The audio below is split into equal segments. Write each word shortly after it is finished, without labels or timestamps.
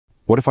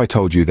What if I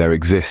told you there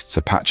exists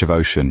a patch of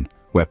ocean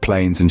where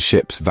planes and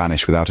ships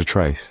vanish without a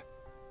trace?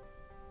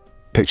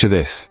 Picture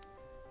this,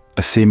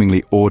 a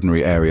seemingly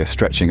ordinary area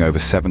stretching over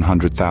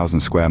 700,000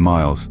 square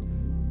miles,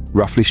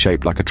 roughly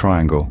shaped like a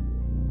triangle.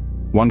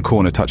 One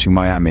corner touching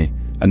Miami,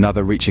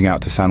 another reaching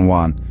out to San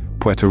Juan,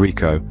 Puerto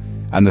Rico,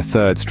 and the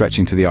third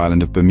stretching to the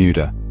island of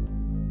Bermuda.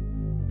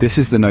 This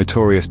is the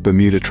notorious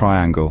Bermuda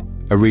Triangle,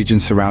 a region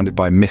surrounded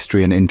by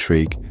mystery and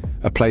intrigue,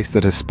 a place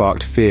that has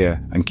sparked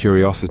fear and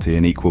curiosity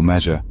in equal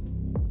measure.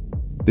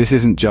 This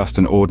isn't just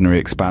an ordinary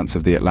expanse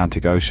of the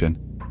Atlantic Ocean.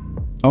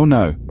 Oh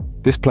no,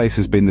 this place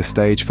has been the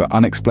stage for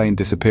unexplained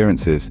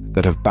disappearances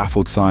that have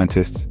baffled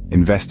scientists,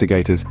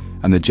 investigators,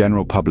 and the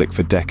general public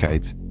for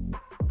decades.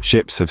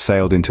 Ships have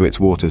sailed into its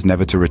waters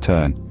never to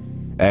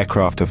return.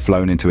 Aircraft have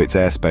flown into its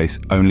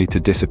airspace only to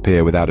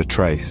disappear without a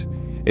trace.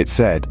 It's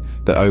said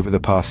that over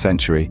the past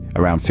century,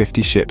 around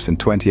 50 ships and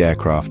 20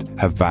 aircraft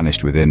have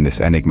vanished within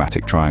this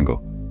enigmatic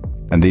triangle.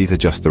 And these are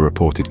just the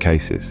reported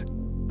cases.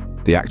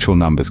 The actual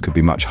numbers could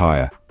be much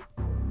higher.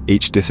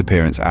 Each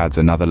disappearance adds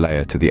another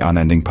layer to the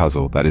unending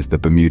puzzle that is the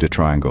Bermuda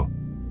Triangle.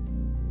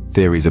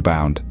 Theories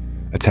abound,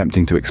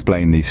 attempting to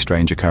explain these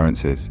strange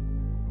occurrences.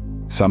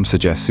 Some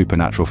suggest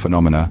supernatural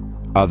phenomena,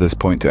 others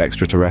point to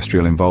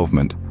extraterrestrial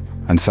involvement,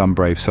 and some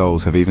brave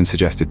souls have even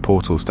suggested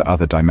portals to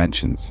other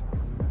dimensions.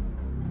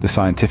 The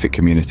scientific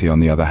community,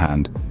 on the other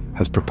hand,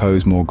 has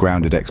proposed more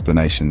grounded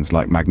explanations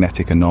like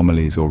magnetic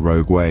anomalies or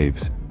rogue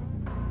waves.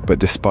 But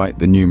despite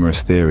the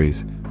numerous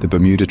theories, the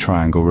Bermuda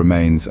Triangle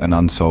remains an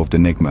unsolved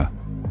enigma.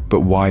 But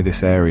why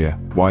this area?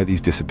 Why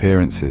these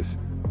disappearances?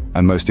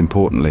 And most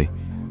importantly,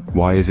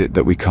 why is it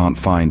that we can't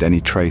find any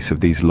trace of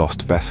these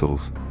lost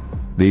vessels?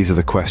 These are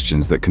the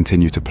questions that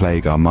continue to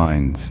plague our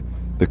minds,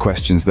 the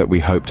questions that we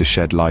hope to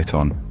shed light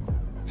on.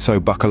 So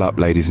buckle up,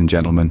 ladies and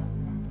gentlemen.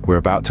 We're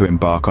about to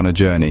embark on a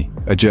journey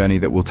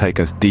that will take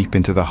us deep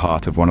into the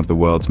heart of one of the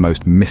world's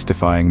most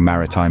mystifying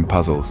maritime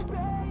puzzles.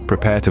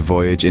 Prepare to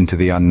voyage into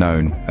the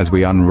unknown as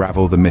we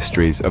unravel the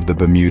mysteries of the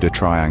Bermuda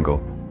Triangle.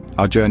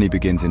 Our journey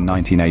begins in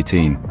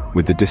 1918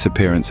 with the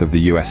disappearance of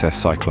the USS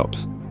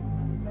Cyclops.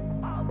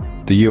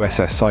 The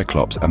USS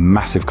Cyclops, a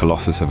massive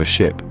colossus of a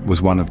ship,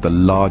 was one of the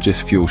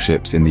largest fuel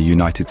ships in the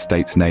United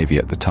States Navy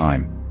at the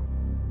time.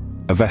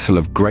 A vessel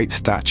of great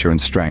stature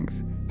and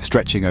strength,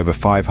 stretching over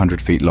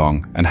 500 feet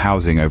long and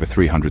housing over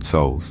 300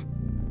 souls.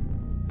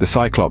 The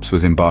Cyclops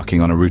was embarking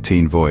on a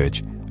routine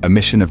voyage, a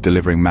mission of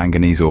delivering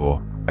manganese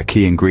ore, a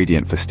key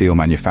ingredient for steel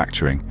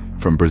manufacturing,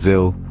 from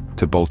Brazil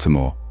to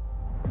Baltimore.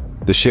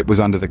 The ship was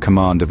under the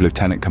command of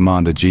Lieutenant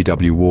Commander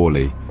G.W.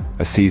 Worley,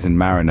 a seasoned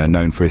mariner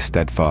known for his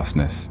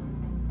steadfastness.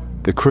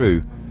 The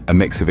crew, a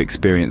mix of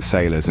experienced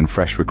sailors and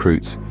fresh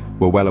recruits,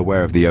 were well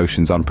aware of the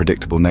ocean's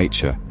unpredictable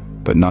nature,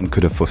 but none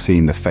could have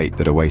foreseen the fate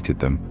that awaited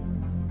them.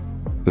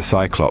 The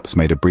Cyclops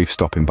made a brief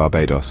stop in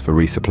Barbados for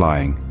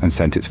resupplying and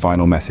sent its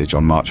final message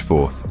on March 4,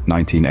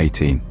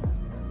 1918.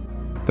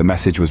 The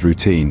message was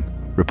routine,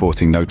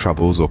 reporting no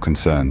troubles or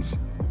concerns.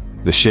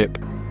 The ship,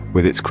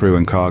 with its crew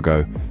and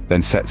cargo,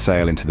 then set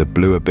sail into the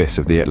blue abyss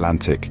of the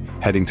Atlantic,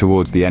 heading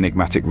towards the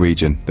enigmatic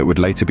region that would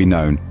later be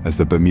known as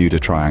the Bermuda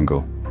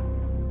Triangle.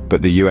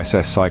 But the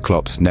USS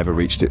Cyclops never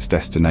reached its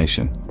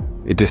destination.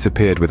 It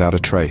disappeared without a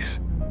trace.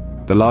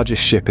 The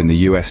largest ship in the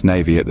US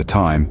Navy at the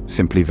time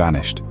simply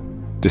vanished.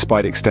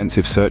 Despite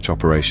extensive search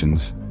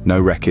operations, no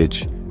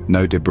wreckage,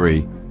 no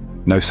debris,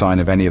 no sign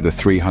of any of the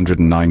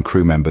 309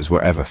 crew members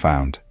were ever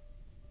found.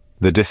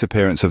 The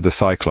disappearance of the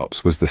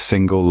Cyclops was the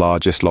single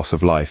largest loss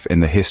of life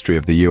in the history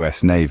of the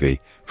US Navy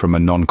from a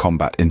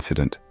non-combat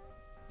incident.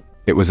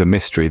 It was a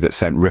mystery that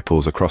sent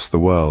ripples across the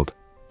world.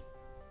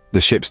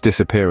 The ship's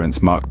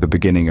disappearance marked the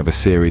beginning of a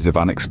series of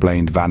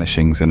unexplained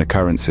vanishings and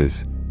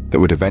occurrences that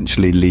would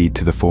eventually lead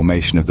to the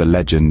formation of the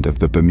legend of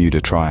the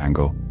Bermuda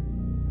Triangle.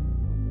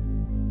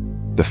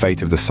 The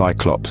fate of the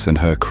Cyclops and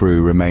her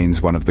crew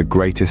remains one of the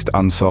greatest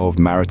unsolved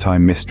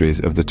maritime mysteries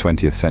of the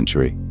 20th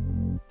century.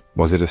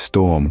 Was it a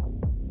storm,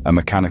 a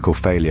mechanical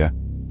failure,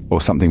 or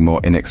something more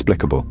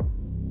inexplicable?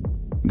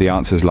 The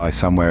answers lie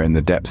somewhere in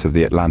the depths of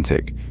the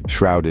Atlantic,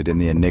 shrouded in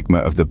the enigma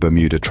of the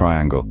Bermuda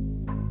Triangle.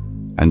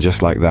 And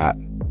just like that,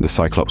 the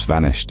Cyclops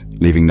vanished,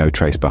 leaving no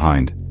trace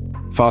behind.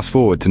 Fast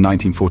forward to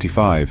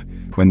 1945,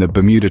 when the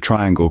Bermuda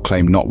Triangle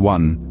claimed not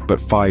one, but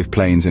 5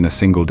 planes in a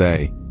single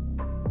day.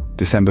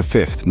 December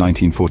 5,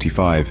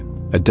 1945,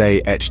 a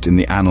day etched in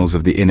the annals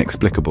of the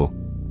inexplicable.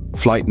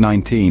 Flight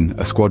 19,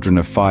 a squadron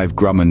of 5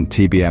 Grumman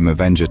TBM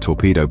Avenger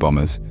torpedo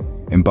bombers,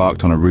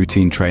 embarked on a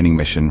routine training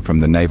mission from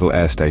the Naval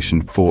Air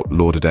Station Fort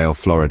Lauderdale,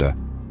 Florida.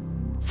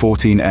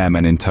 14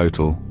 airmen in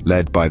total,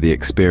 led by the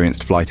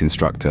experienced flight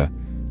instructor,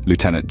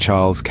 Lieutenant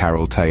Charles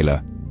Carroll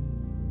Taylor.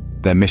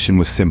 Their mission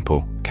was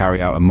simple: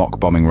 carry out a mock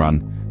bombing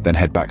run, then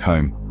head back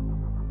home.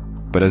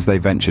 But as they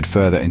ventured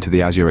further into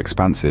the azure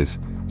expanses,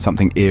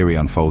 something eerie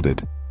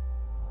unfolded.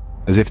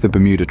 As if the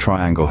Bermuda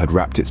Triangle had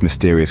wrapped its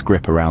mysterious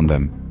grip around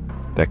them,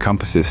 their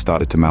compasses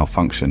started to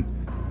malfunction,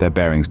 their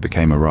bearings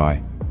became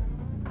awry.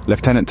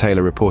 Lieutenant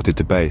Taylor reported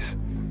to base,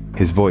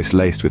 his voice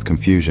laced with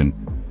confusion.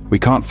 "We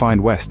can't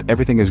find west,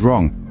 everything is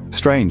wrong.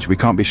 Strange, we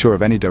can't be sure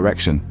of any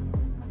direction."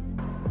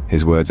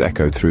 His words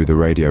echoed through the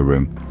radio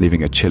room,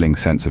 leaving a chilling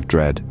sense of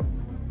dread.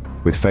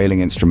 With failing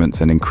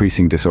instruments and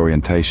increasing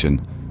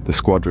disorientation, the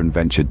squadron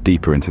ventured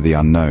deeper into the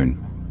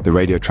unknown. The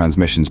radio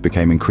transmissions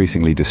became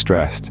increasingly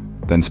distressed,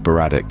 then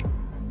sporadic,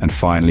 and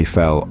finally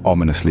fell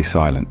ominously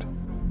silent.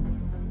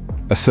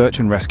 A search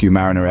and rescue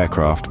Mariner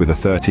aircraft with a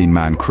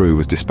 13-man crew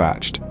was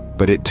dispatched,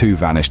 but it too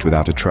vanished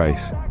without a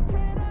trace.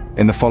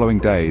 In the following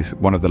days,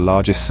 one of the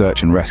largest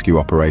search and rescue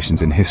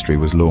operations in history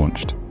was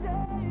launched.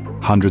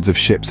 Hundreds of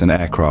ships and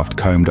aircraft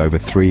combed over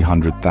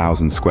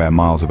 300,000 square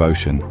miles of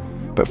ocean,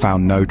 but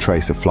found no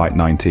trace of Flight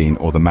 19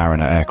 or the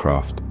Mariner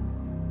aircraft.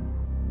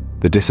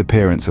 The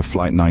disappearance of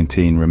Flight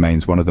 19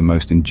 remains one of the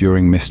most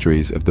enduring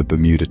mysteries of the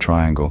Bermuda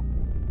Triangle.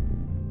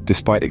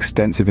 Despite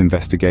extensive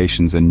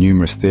investigations and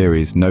numerous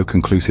theories, no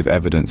conclusive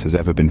evidence has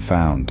ever been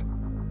found.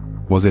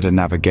 Was it a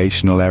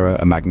navigational error,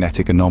 a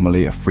magnetic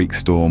anomaly, a freak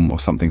storm, or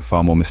something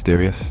far more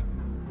mysterious?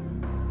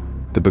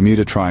 The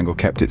Bermuda Triangle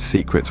kept its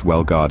secrets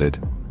well guarded.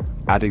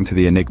 Adding to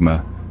the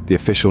enigma, the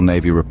official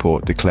Navy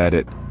report declared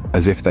it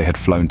as if they had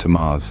flown to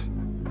Mars.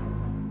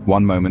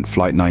 One moment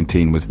Flight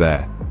 19 was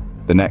there,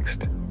 the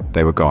next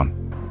they were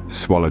gone,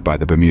 swallowed by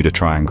the Bermuda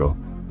Triangle.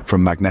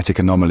 From magnetic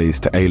anomalies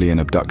to alien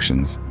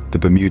abductions, the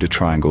Bermuda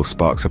Triangle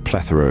sparks a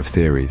plethora of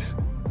theories.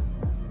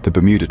 The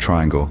Bermuda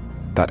Triangle,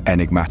 that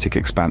enigmatic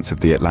expanse of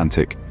the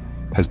Atlantic,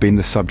 has been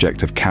the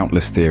subject of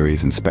countless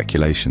theories and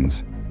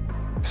speculations.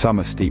 Some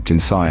are steeped in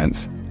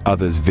science,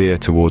 others veer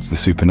towards the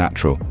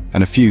supernatural,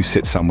 and a few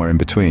sit somewhere in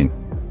between.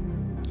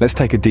 Let's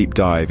take a deep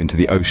dive into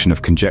the ocean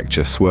of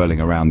conjecture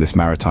swirling around this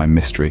maritime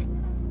mystery.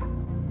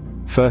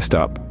 First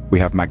up, we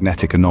have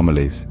magnetic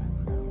anomalies.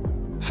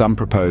 Some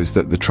propose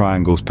that the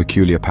triangle's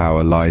peculiar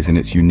power lies in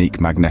its unique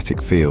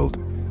magnetic field.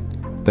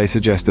 They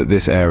suggest that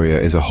this area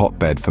is a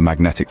hotbed for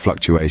magnetic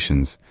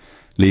fluctuations,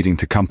 leading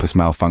to compass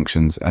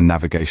malfunctions and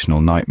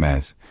navigational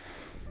nightmares.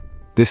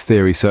 This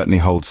theory certainly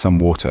holds some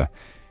water,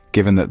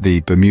 given that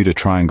the Bermuda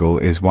Triangle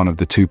is one of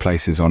the two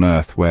places on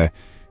Earth where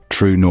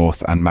true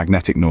north and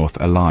magnetic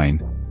north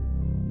align.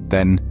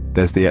 Then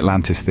there's the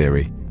Atlantis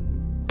theory.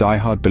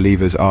 Die-hard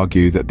believers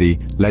argue that the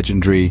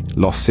legendary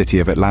lost city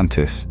of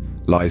Atlantis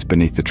lies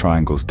beneath the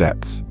triangle's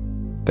depths.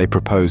 They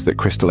propose that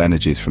crystal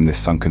energies from this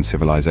sunken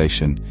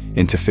civilization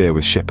interfere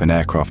with ship and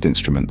aircraft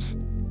instruments.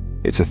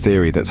 It's a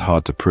theory that's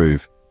hard to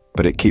prove,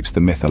 but it keeps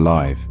the myth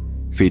alive,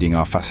 feeding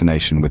our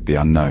fascination with the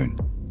unknown.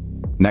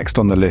 Next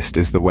on the list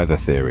is the weather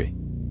theory.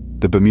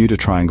 The Bermuda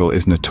Triangle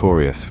is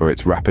notorious for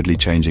its rapidly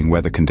changing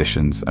weather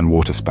conditions and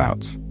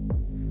waterspouts.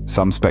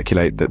 Some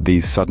speculate that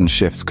these sudden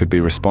shifts could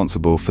be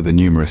responsible for the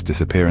numerous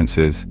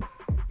disappearances.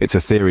 It's a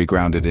theory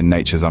grounded in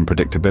nature's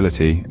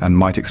unpredictability and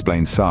might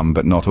explain some,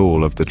 but not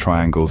all, of the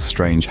triangle's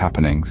strange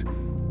happenings.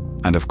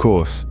 And of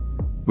course,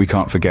 we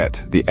can't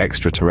forget the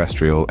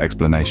extraterrestrial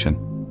explanation.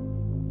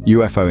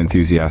 UFO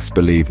enthusiasts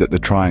believe that the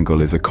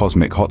triangle is a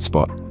cosmic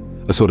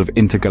hotspot, a sort of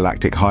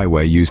intergalactic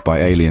highway used by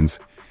aliens.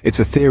 It's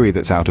a theory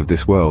that's out of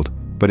this world,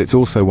 but it's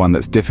also one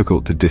that's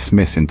difficult to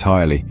dismiss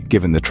entirely,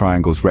 given the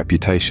triangle's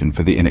reputation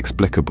for the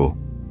inexplicable.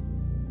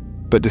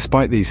 But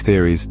despite these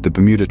theories, the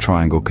Bermuda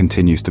Triangle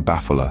continues to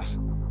baffle us.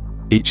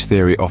 Each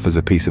theory offers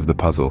a piece of the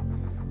puzzle,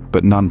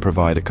 but none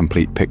provide a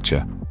complete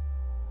picture.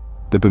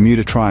 The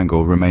Bermuda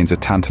Triangle remains a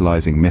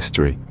tantalizing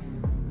mystery,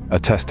 a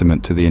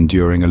testament to the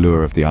enduring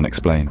allure of the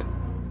unexplained.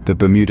 The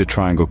Bermuda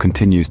Triangle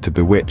continues to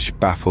bewitch,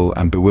 baffle,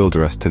 and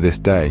bewilder us to this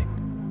day.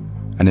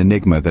 An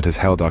enigma that has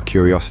held our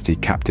curiosity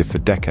captive for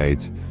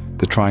decades,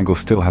 the triangle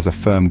still has a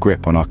firm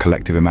grip on our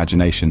collective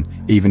imagination,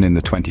 even in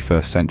the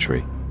 21st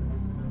century.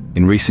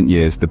 In recent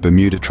years, the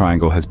Bermuda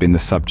Triangle has been the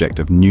subject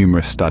of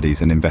numerous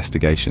studies and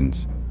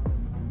investigations.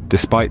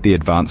 Despite the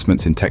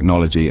advancements in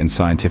technology and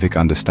scientific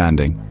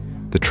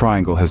understanding, the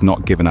triangle has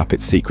not given up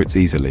its secrets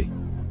easily.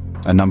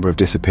 A number of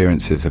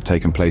disappearances have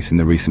taken place in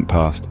the recent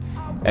past,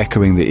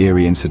 echoing the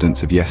eerie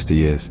incidents of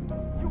yesteryears.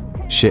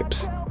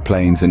 Ships,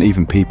 planes, and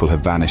even people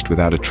have vanished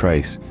without a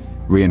trace,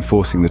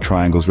 reinforcing the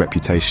triangle's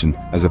reputation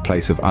as a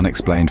place of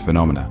unexplained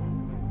phenomena.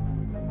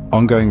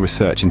 Ongoing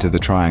research into the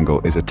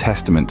triangle is a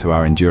testament to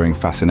our enduring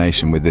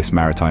fascination with this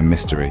maritime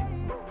mystery.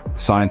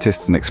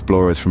 Scientists and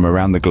explorers from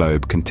around the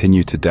globe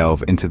continue to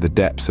delve into the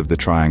depths of the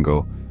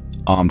triangle,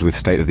 armed with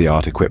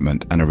state-of-the-art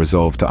equipment and a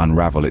resolve to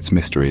unravel its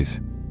mysteries.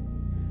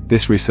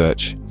 This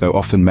research, though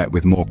often met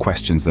with more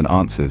questions than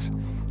answers,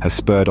 has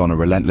spurred on a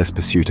relentless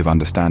pursuit of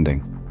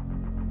understanding.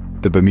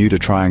 The Bermuda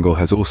Triangle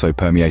has also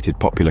permeated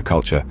popular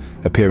culture,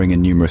 appearing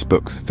in numerous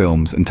books,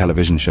 films, and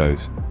television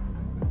shows.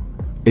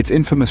 Its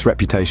infamous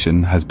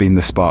reputation has been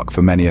the spark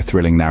for many a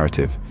thrilling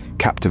narrative,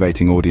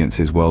 captivating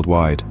audiences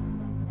worldwide.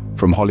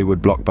 From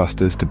Hollywood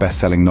blockbusters to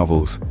best-selling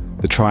novels,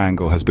 the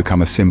triangle has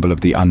become a symbol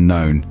of the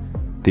unknown,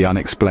 the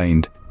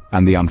unexplained,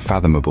 and the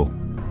unfathomable.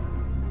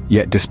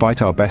 Yet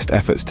despite our best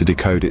efforts to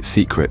decode its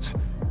secrets,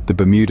 the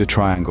Bermuda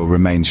Triangle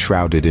remains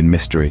shrouded in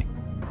mystery.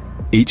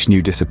 Each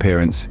new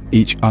disappearance,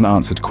 each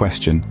unanswered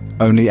question,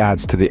 only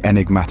adds to the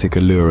enigmatic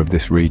allure of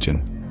this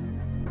region.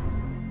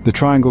 The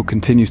triangle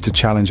continues to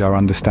challenge our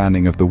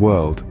understanding of the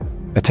world,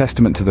 a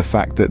testament to the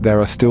fact that there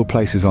are still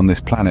places on this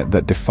planet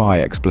that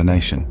defy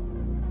explanation.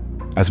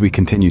 As we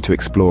continue to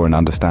explore and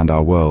understand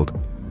our world,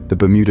 the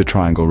Bermuda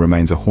Triangle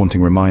remains a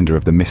haunting reminder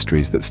of the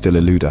mysteries that still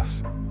elude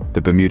us. The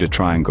Bermuda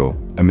Triangle,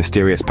 a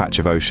mysterious patch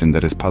of ocean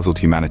that has puzzled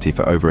humanity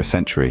for over a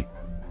century.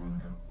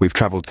 We've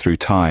traveled through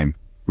time,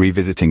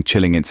 revisiting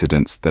chilling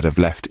incidents that have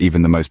left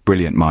even the most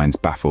brilliant minds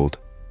baffled.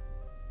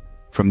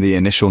 From the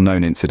initial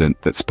known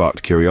incident that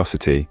sparked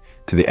curiosity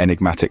to the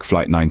enigmatic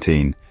Flight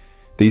 19,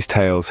 these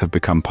tales have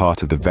become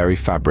part of the very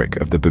fabric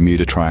of the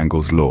Bermuda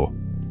Triangle's lore.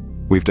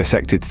 We've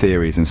dissected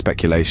theories and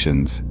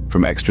speculations,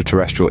 from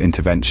extraterrestrial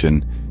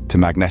intervention to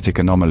magnetic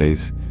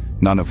anomalies,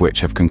 none of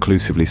which have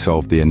conclusively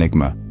solved the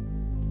enigma.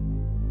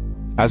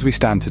 As we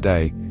stand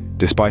today,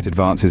 despite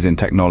advances in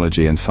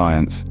technology and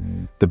science,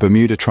 the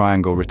Bermuda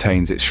Triangle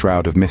retains its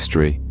shroud of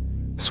mystery,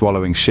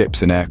 swallowing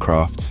ships and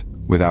aircrafts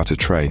without a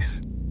trace.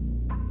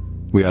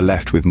 We are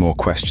left with more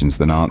questions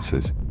than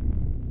answers.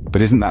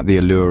 But isn't that the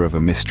allure of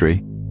a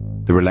mystery?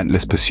 The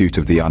relentless pursuit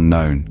of the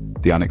unknown,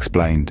 the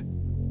unexplained.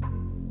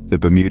 The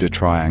Bermuda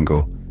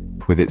Triangle,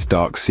 with its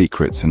dark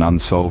secrets and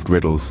unsolved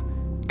riddles,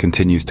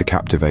 continues to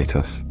captivate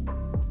us.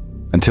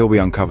 Until we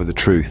uncover the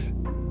truth,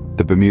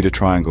 the Bermuda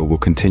Triangle will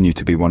continue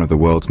to be one of the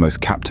world's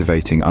most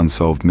captivating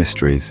unsolved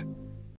mysteries.